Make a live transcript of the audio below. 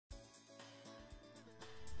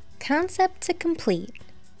Concept to complete.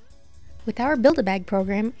 With our Build-A-Bag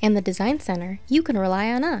program and the Design Center, you can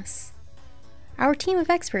rely on us. Our team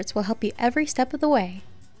of experts will help you every step of the way.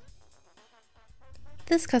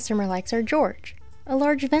 This customer likes our George, a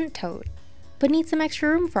large vent tote, but needs some extra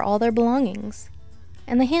room for all their belongings,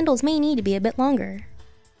 and the handles may need to be a bit longer.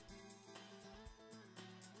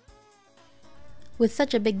 With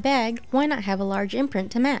such a big bag, why not have a large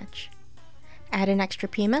imprint to match? Add an extra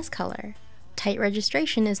PMS color. Tight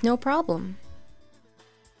registration is no problem.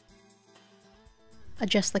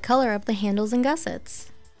 Adjust the color of the handles and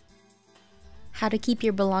gussets. How to keep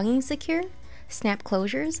your belongings secure? Snap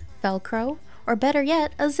closures, Velcro, or better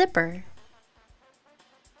yet, a zipper.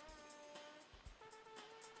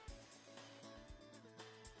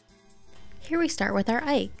 Here we start with our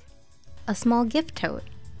Ike, a small gift tote,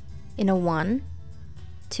 in a 1,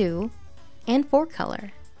 2, and 4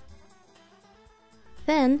 color.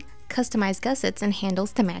 Then, customize gussets and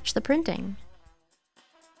handles to match the printing.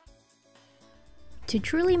 To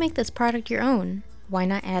truly make this product your own, why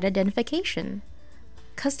not add identification?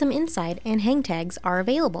 Custom inside and hang tags are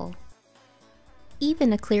available.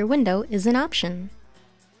 Even a clear window is an option.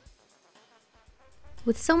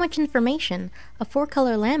 With so much information, a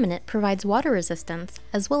 4-color laminate provides water resistance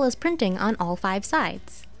as well as printing on all 5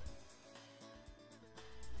 sides.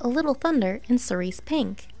 A Little Thunder in cerise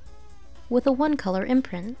pink, with a 1-color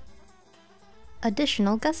imprint.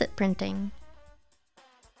 Additional gusset printing.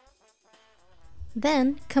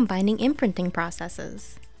 Then, combining imprinting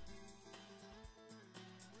processes.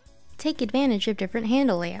 Take advantage of different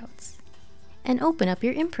handle layouts, and open up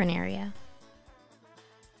your imprint area.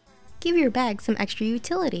 Give your bag some extra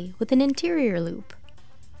utility with an interior loop,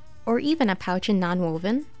 or even a pouch in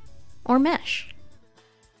non-woven or mesh.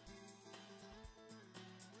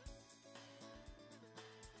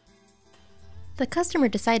 The customer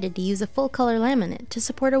decided to use a full-color laminate to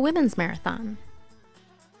support a women's marathon.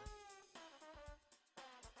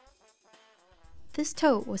 This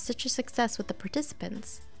tote was such a success with the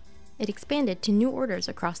participants, it expanded to new orders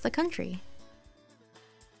across the country.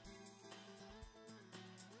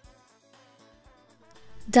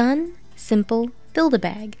 Done, simple,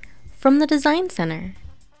 Build-A-Bag from the Design Center.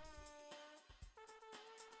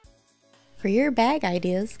 For your bag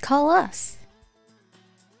ideas, call us.